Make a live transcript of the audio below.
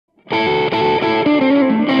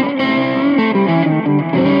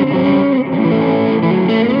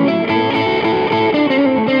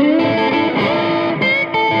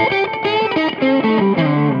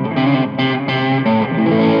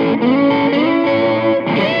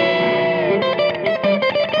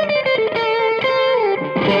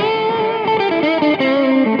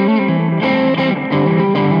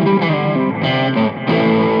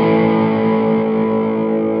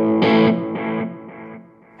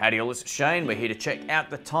Howdy all, it's Shane. We're here to check out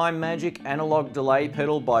the Time Magic analog delay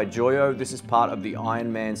pedal by Joyo. This is part of the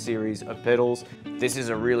Iron Man series of pedals. This is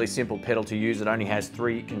a really simple pedal to use. It only has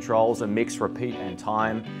 3 controls, a mix, repeat, and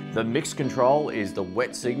time. The mix control is the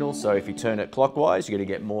wet signal, so if you turn it clockwise, you're gonna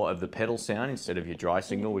get more of the pedal sound instead of your dry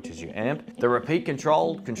signal, which is your amp. The repeat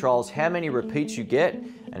control controls how many repeats you get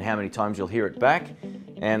and how many times you'll hear it back.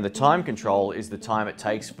 And the time control is the time it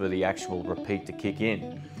takes for the actual repeat to kick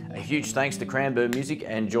in. A huge thanks to Cranberg Music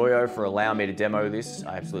and Joyo for allowing me to demo this.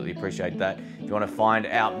 I absolutely appreciate that. If you want to find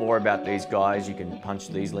out more about these guys, you can punch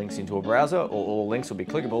these links into a browser, or all links will be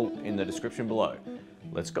clickable in the description below.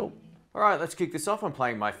 Let's go. All right, let's kick this off. I'm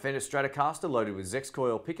playing my Fender Stratocaster loaded with Zex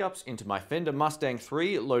coil pickups into my Fender Mustang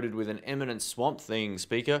 3 loaded with an Eminence Swamp Thing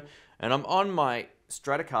speaker. And I'm on my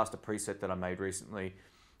Stratocaster preset that I made recently,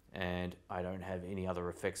 and I don't have any other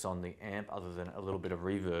effects on the amp other than a little bit of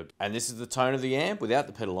reverb. And this is the tone of the amp without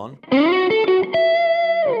the pedal on.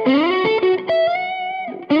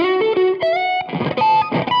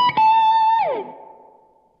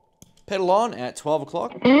 Pedal on at 12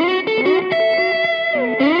 o'clock.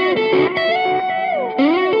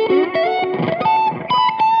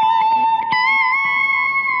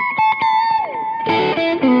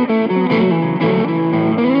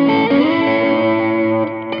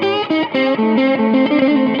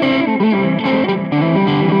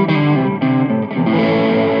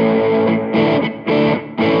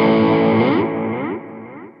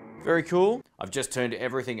 Very cool. I've just turned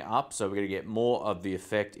everything up, so we're going to get more of the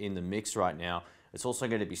effect in the mix right now. It's also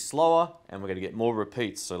going to be slower, and we're going to get more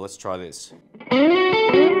repeats, so let's try this.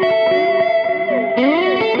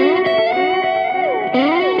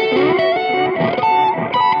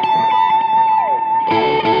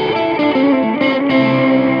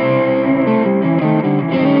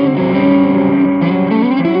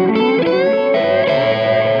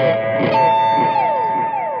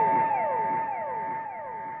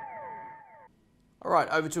 Alright,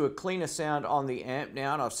 over to a cleaner sound on the amp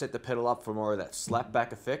now, and I've set the pedal up for more of that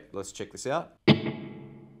slapback effect. Let's check this out.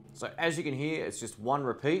 So as you can hear, it's just one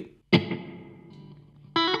repeat.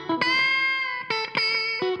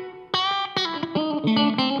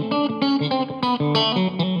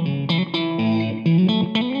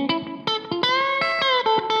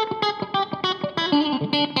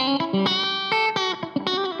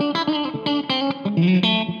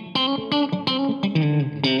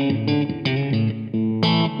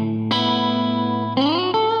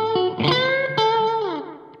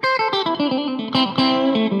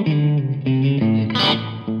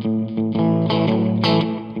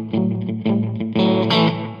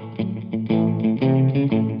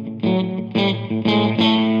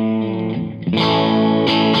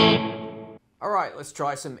 Alright, let's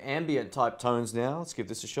try some ambient type tones now. Let's give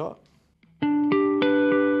this a shot.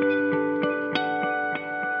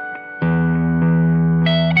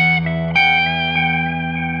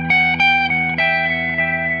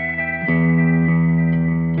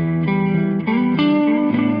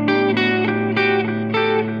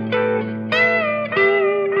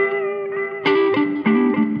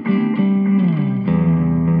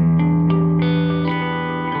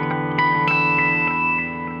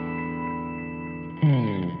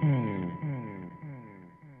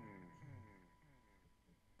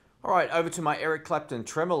 Alright, over to my Eric Clapton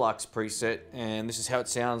Tremolux preset, and this is how it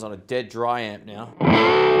sounds on a dead dry amp now.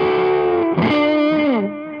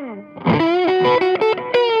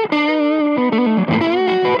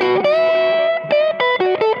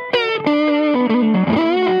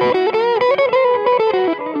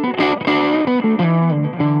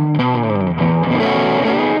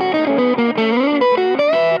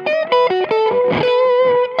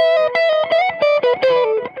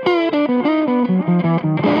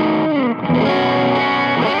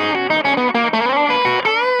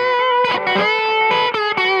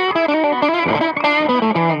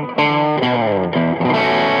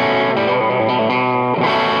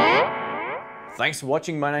 Thanks for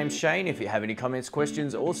watching. My name's Shane. If you have any comments,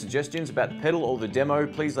 questions, or suggestions about the pedal or the demo,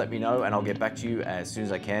 please let me know and I'll get back to you as soon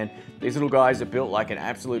as I can. These little guys are built like an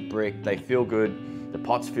absolute brick. They feel good. The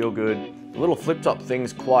pots feel good. The little flip-top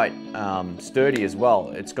thing's quite sturdy as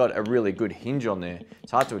well. It's got a really good hinge on there.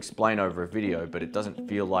 It's hard to explain over a video, but it doesn't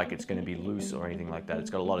feel like it's going to be loose or anything like that. It's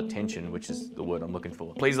got a lot of tension, which is the word I'm looking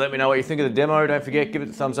for. Please let me know what you think of the demo. Don't forget, give it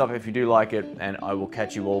a thumbs up if you do like it, and I will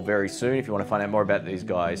catch you all very soon. If you want to find out more about these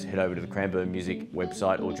guys, head over to the Cranberg Music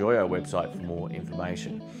website or Joyo website for more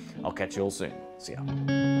information. I'll catch you all soon. See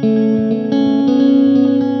ya.